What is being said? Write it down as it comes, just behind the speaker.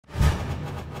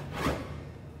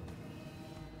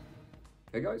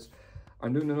Hey guys,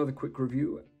 I'm doing another quick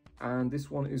review, and this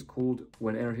one is called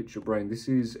When Air Hits Your Brain. This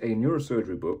is a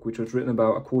neurosurgery book which was written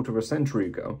about a quarter of a century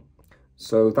ago.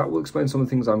 So that will explain some of the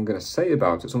things I'm going to say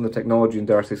about it. Some of the technology and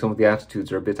dare I say some of the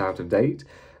attitudes are a bit out of date.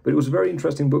 But it was a very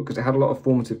interesting book because it had a lot of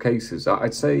formative cases.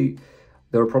 I'd say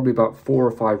there are probably about 4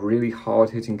 or 5 really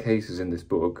hard-hitting cases in this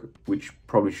book, which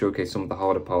probably showcase some of the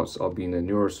harder parts of being a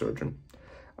neurosurgeon.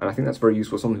 And I think that's very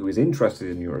useful for someone who is interested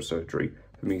in neurosurgery,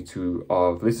 for me to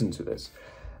have listened to this.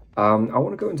 I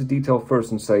want to go into detail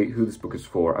first and say who this book is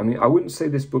for. I mean, I wouldn't say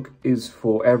this book is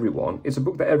for everyone. It's a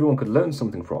book that everyone could learn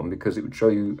something from because it would show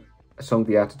you some of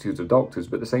the attitudes of doctors,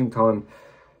 but at the same time,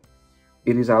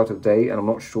 it is out of date, and I'm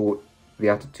not sure the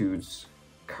attitudes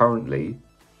currently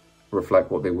reflect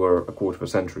what they were a quarter of a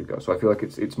century ago. So I feel like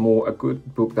it's more a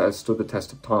good book that has stood the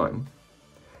test of time,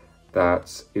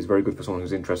 that is very good for someone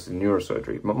who's interested in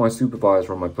neurosurgery. My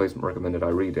supervisor on my placement recommended I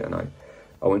read it, and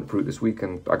I went through it this week,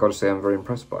 and I got to say I'm very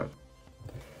impressed by it.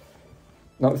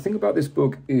 Now, the thing about this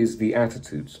book is the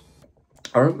attitudes.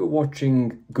 I remember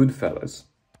watching Goodfellas,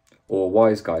 or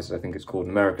Wise Guys, as I think it's called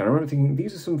in America, and I remember thinking,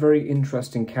 these are some very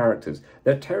interesting characters.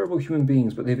 They're terrible human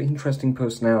beings, but they have interesting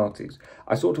personalities.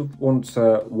 I sort of want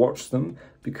to watch them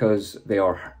because they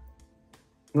are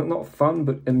not fun,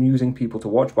 but amusing people to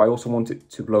watch, but I also want it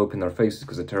to blow up in their faces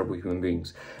because they're terrible human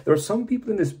beings. There are some people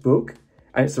in this book,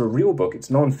 and it's a real book, it's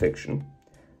non-fiction,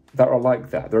 that are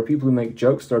like that. There are people who make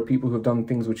jokes, there are people who have done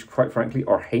things which, quite frankly,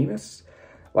 are heinous.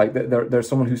 Like, there's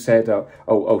someone who said,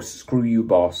 oh, screw you,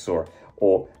 boss, or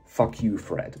fuck you,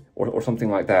 Fred, or something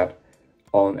like that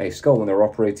on a skull when they're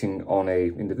operating on a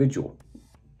individual.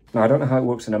 Now, I don't know how it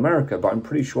works in America, but I'm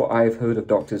pretty sure I've heard of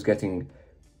doctors having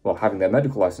their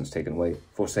medical license taken away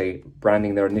for, say,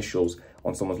 branding their initials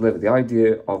on someone's liver. The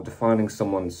idea of defiling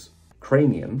someone's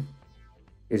cranium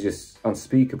is just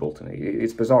unspeakable to me.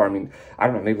 It's bizarre. I mean, I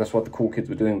don't know, maybe that's what the cool kids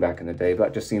were doing back in the day, but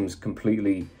that just seems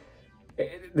completely...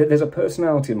 There's a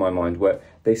personality in my mind where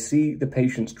they see the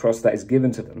patient's trust that is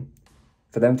given to them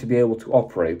for them to be able to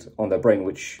operate on their brain,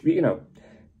 which, you know,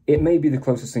 it may be the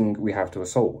closest thing we have to a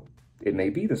soul. It may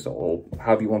be the soul, or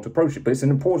however you want to approach it, but it's an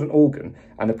important organ,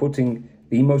 and they're putting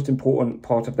the most important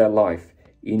part of their life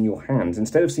in your hands.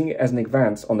 Instead of seeing it as an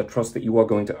advance on the trust that you are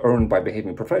going to earn by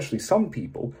behaving professionally, some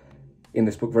people in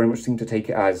this book very much seem to take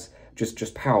it as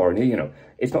just power. And, you know,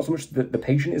 it's not so much that the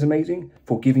patient is amazing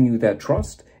for giving you their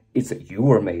trust, it's that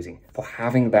you are amazing for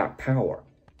having that power.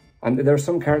 And there are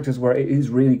some characters where it is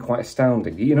really quite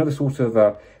astounding. You know, the sort of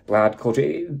lad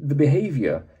culture, the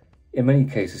behaviour in many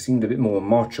cases seemed a bit more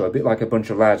macho, a bit like a bunch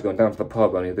of lads going down to the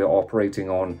pub and they're operating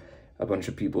on a bunch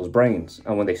of people's brains.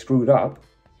 And when they screwed up,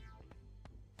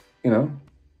 you know,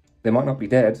 they might not be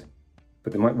dead,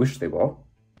 but they might wish they were.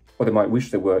 Or they might wish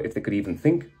they were if they could even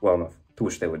think well enough to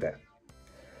wish they were dead.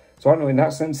 So I don't know, in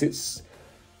that sense, it's...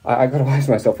 I got to ask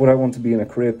myself, would I want to be in a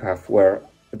career path where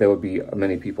there would be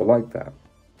many people like that?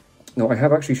 Now, I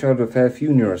have actually shadowed a fair few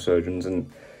neurosurgeons,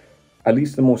 and at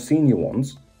least the more senior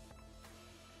ones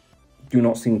do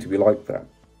not seem to be like that.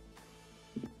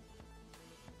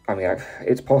 I mean,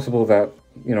 it's possible that,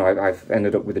 you know, I've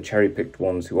ended up with the cherry-picked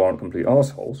ones who aren't complete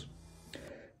arseholes,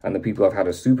 and the people I've had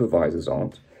as supervisors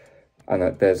aren't, and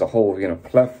that there's a whole, you know,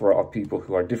 plethora of people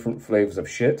who are different flavours of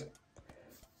shit.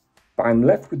 But I'm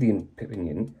left with the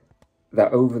opinion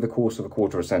that over the course of a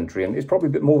quarter of a century, and it's probably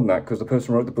a bit more than that, because the person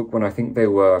who wrote the book when I think they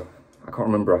were, I can't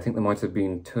remember, I think they might have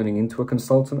been turning into a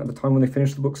consultant at the time when they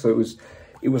finished the book, so it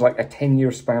was like a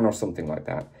 10-year span or something like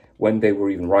that when they were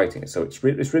even writing it. So it's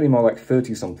really more like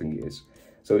 30-something years.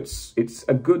 So it's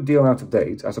a good deal out of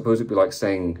date. I suppose it'd be like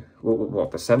saying,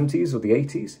 what, the 70s or the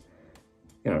 80s?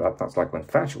 You know, that's like when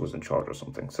Thatcher was in charge or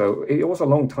something. So it was a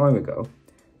long time ago,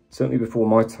 certainly before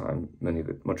my time,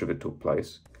 much of it took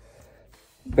place.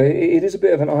 But it is a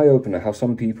bit of an eye-opener how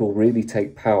some people really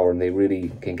take power and they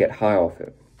really can get high off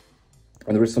it.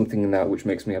 And there is something in that which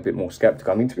makes me a bit more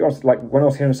skeptical. I mean, to be honest, like when I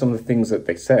was hearing some of the things that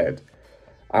they said,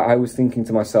 I was thinking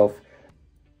to myself,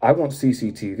 I want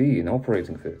CCTV in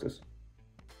operating theatres.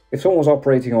 If someone was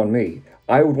operating on me,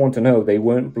 I would want to know they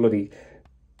weren't bloody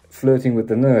flirting with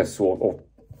the nurse or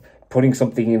putting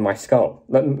something in my skull.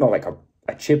 Not like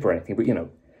a chip or anything, but, you know,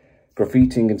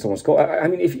 graffitiing in someone's skull. I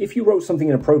mean, if you wrote something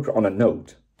inappropriate on a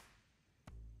note,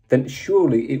 then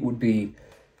surely it would be,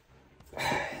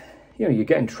 you know, you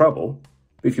get in trouble.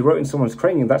 But if you wrote in someone's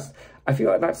cranium, I feel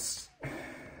like that's,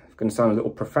 it's going to sound a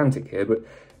little profantic here, but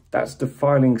that's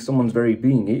defiling someone's very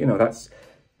being. You know, that's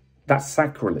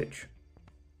sacrilege.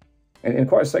 And in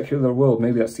quite a secular world,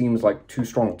 maybe that seems like too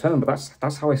strong a term, but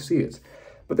that's how I see it.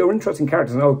 But they were interesting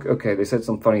characters, and okay, they said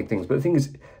some funny things, but the thing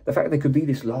is, the fact that they could be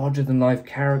this larger-than-life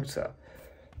character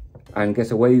and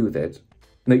get away with it,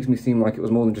 I mean, it's, you know, it's a good deal out of date. I suppose it'd be like saying, what, the 70s or the 80s? You know, that's and get away with it makes me seem like it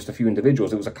was more than just a few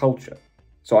individuals, it was a culture.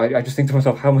 So I just think to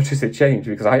myself, how much has it changed?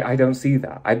 Because I don't see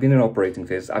that. I've been in operating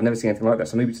theatres, I've never seen anything like that.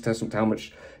 So maybe it's a testament to how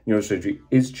much neurosurgery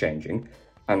is changing,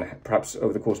 and perhaps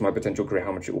over the course of my potential career,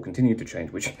 how much it will continue to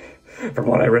change, which, from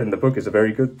what I read in the book, is a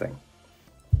very good thing.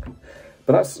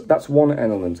 But that's one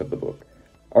element of the book.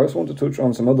 I also want to touch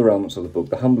on some other elements of the book,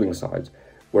 the humbling side,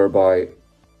 whereby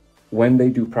when they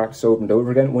do practice over and over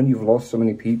again, when you've lost so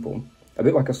many people, a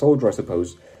bit like a soldier, I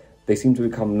suppose, they seem to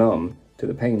become numb to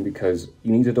the pain, because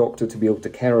you need a doctor to be able to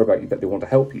care about you, that they want to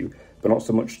help you, but not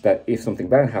so much that if something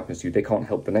bad happens to you, they can't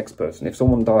help the next person. If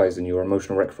someone dies and you're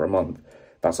emotional wreck for a month,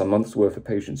 that's a month's worth of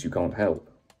patients you can't help.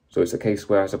 So it's a case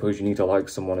where I suppose you need to like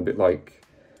someone a bit like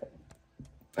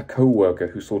a co-worker,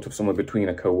 who's sort of somewhere between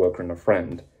a co-worker and a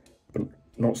friend, but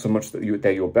not so much that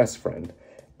they're your best friend,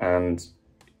 and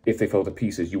if they fell to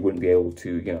pieces, you wouldn't be able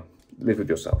to, you know, live with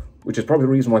yourself. Which is probably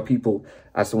the reason why people,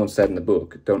 as someone said in the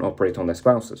book, don't operate on their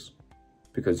spouses,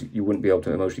 because you wouldn't be able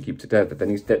to emotionally keep together. But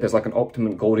then there's like an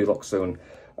optimum Goldilocks zone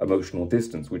emotional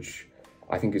distance, which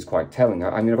I think is quite telling.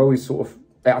 I mean, I've always sort of,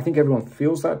 I think everyone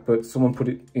feels that, but someone put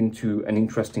it into an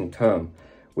interesting term.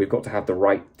 We've got to have the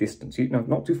right distance, you know,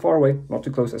 not too far away, not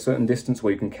too close, a certain distance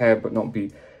where you can care but not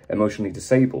be emotionally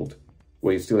disabled,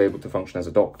 where you're still able to function as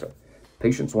a doctor.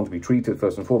 Patients want to be treated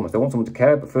first and foremost. They want someone to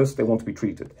care, but first they want to be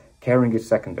treated. Caring is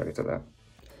secondary to that.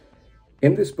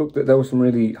 In this book, there were some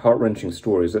really heart-wrenching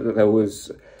stories. There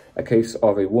was a case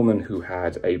of a woman who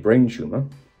had a brain tumour.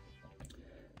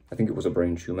 I think it was a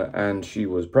brain tumour, and she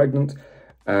was pregnant,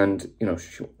 and, you know,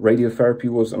 radiotherapy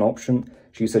was an option.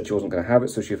 She said she wasn't going to have it,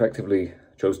 so she effectively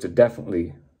chose to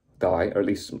definitely die, or at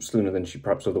least sooner than she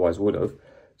perhaps otherwise would have,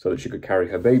 so that she could carry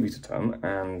her baby to term,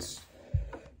 and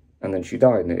then she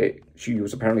died. And she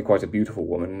was apparently quite a beautiful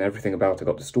woman, and everything about her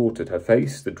got distorted. Her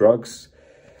face, the drugs,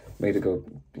 made her go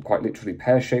quite literally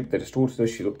pear-shaped. They distorted her,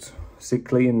 she looked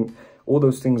sickly, and all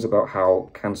those things about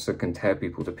how cancer can tear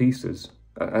people to pieces.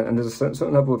 And there's a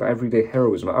certain level of everyday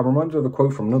heroism. I'm reminded of a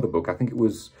quote from another book. I think it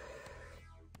was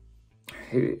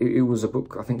a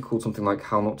book, I think, called something like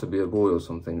How Not to Be a Boy or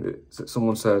something.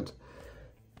 Someone said,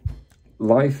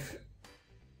 life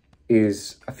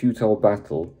is a futile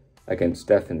battle against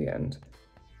death in the end,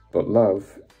 but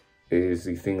love is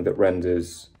the thing that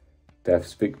renders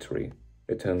death's victory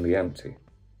eternally empty.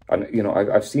 And, you know,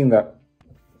 I've seen that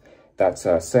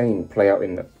saying play out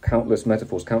in countless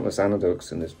metaphors, countless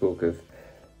anecdotes in this book of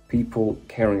people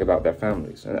caring about their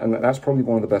families. And that's probably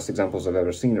one of the best examples I've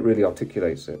ever seen. It really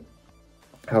articulates it.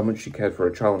 How much she cared for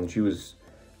her child, and she was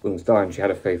willing to die, and she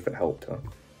had a faith that helped her.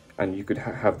 And you could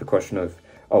have the question of,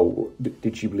 oh,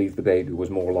 did she believe the baby was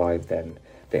more alive than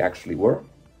they actually were?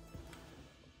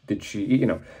 Did she, you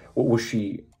know, what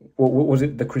was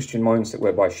it the Christian mindset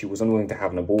whereby she was unwilling to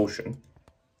have an abortion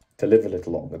to live a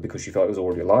little longer because she felt it was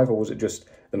already alive? Or was it just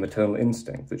the maternal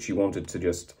instinct that she wanted to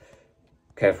just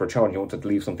care for a child, and she wanted to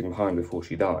leave something behind before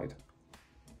she died?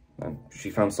 And she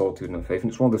found solitude in her faith.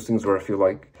 And it's one of those things where I feel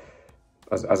like,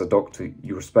 as a doctor,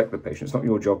 you respect the patient. It's not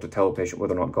your job to tell a patient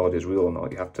whether or not God is real or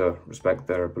not. You have to respect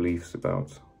their beliefs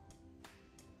about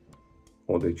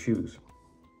what they choose.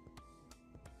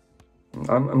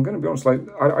 I'm going to be honest, like,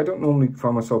 I don't normally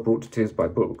find myself brought to tears by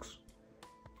books.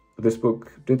 But this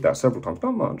book did that several times.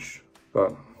 Not much,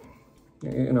 but,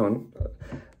 you know,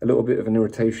 a little bit of an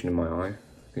irritation in my eye,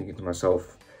 thinking to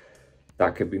myself,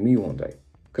 that could be me one day.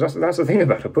 Because that's the thing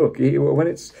about a book. When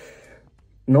it's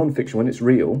non-fiction, when it's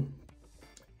real,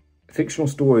 fictional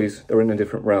stories, they're in a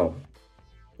different realm.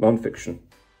 Non-fiction,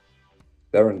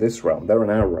 they're in this realm, they're in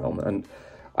our realm. And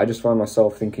I just find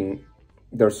myself thinking,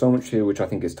 there's so much here which I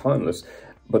think is timeless,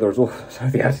 but there's also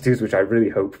the attitudes which I really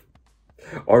hope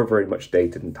are very much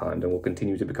dated in time and will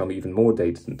continue to become even more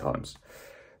dated in times.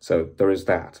 So there is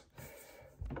that.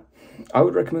 I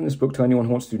would recommend this book to anyone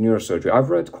who wants to do neurosurgery. I've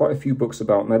read quite a few books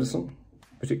about medicine,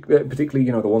 particularly,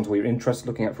 you know, the ones where you're interested,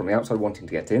 looking at from the outside, wanting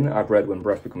to get in. I've read When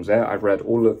Breath Becomes Air. I've read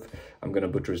all of, I'm going to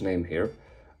butcher his name here,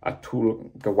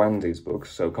 Atul Gawande's books,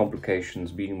 so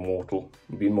Complications, Being Mortal.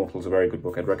 Being Mortal is a very good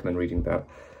book. I'd recommend reading that.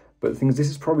 But the thing is, this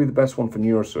is probably the best one for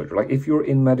neurosurgery. Like, if you're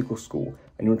in medical school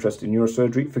and you're interested in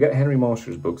neurosurgery, forget Henry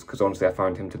Marshall's books, because honestly, I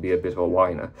found him to be a bit of a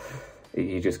whiner.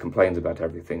 He just complains about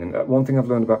everything. And one thing I've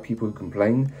learned about people who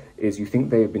complain is you think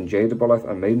they have been jaded by life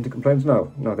and made into complaints.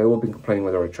 No, they've all been complaining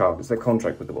when they're a child. It's their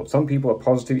contract with the world. Some people are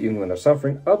positive even when they're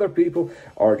suffering. Other people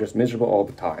are just miserable all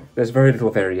the time. There's very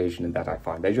little variation in that, I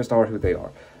find. They just are who they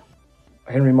are.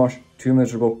 Henry Mosh, too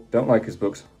miserable, don't like his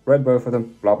books, read both of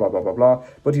them, blah, blah, blah, blah, blah.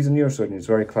 But he's a neurosurgeon, he's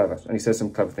very clever, and he says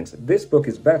some clever things. This book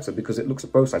is better because it looks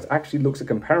at both sides, actually looks at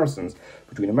comparisons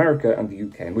between America and the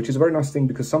UK, which is a very nice thing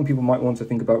because some people might want to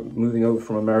think about moving over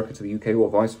from America to the UK or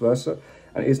vice versa,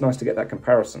 and it is nice to get that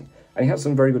comparison. And he has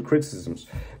some very good criticisms.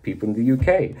 People in the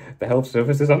UK, the health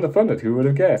service is underfunded, who would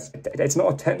have guessed? It's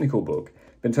not a technical book,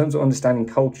 but in terms of understanding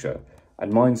culture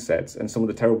and mindsets and some of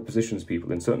the terrible positions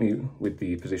people in, certainly with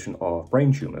the position of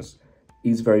brain tumours,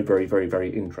 is very, very, very, very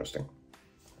interesting.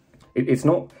 It's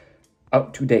not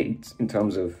up to date in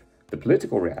terms of the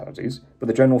political realities, but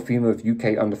the general theme of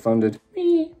UK underfunded,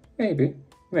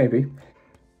 maybe.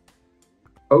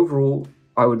 Overall,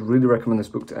 I would really recommend this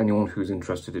book to anyone who's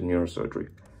interested in neurosurgery.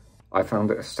 I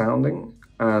found it astounding,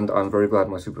 and I'm very glad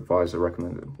my supervisor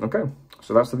recommended it. Okay,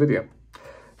 so that's the video.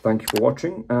 Thank you for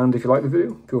watching, and if you like the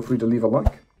video, feel free to leave a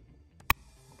like,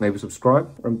 maybe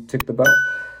subscribe, and tick the bell.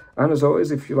 And as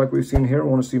always, if you like what you've seen here and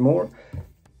want to see more,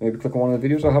 maybe click on one of the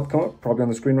videos I have come up, probably on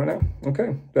the screen right now.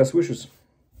 Okay, best wishes.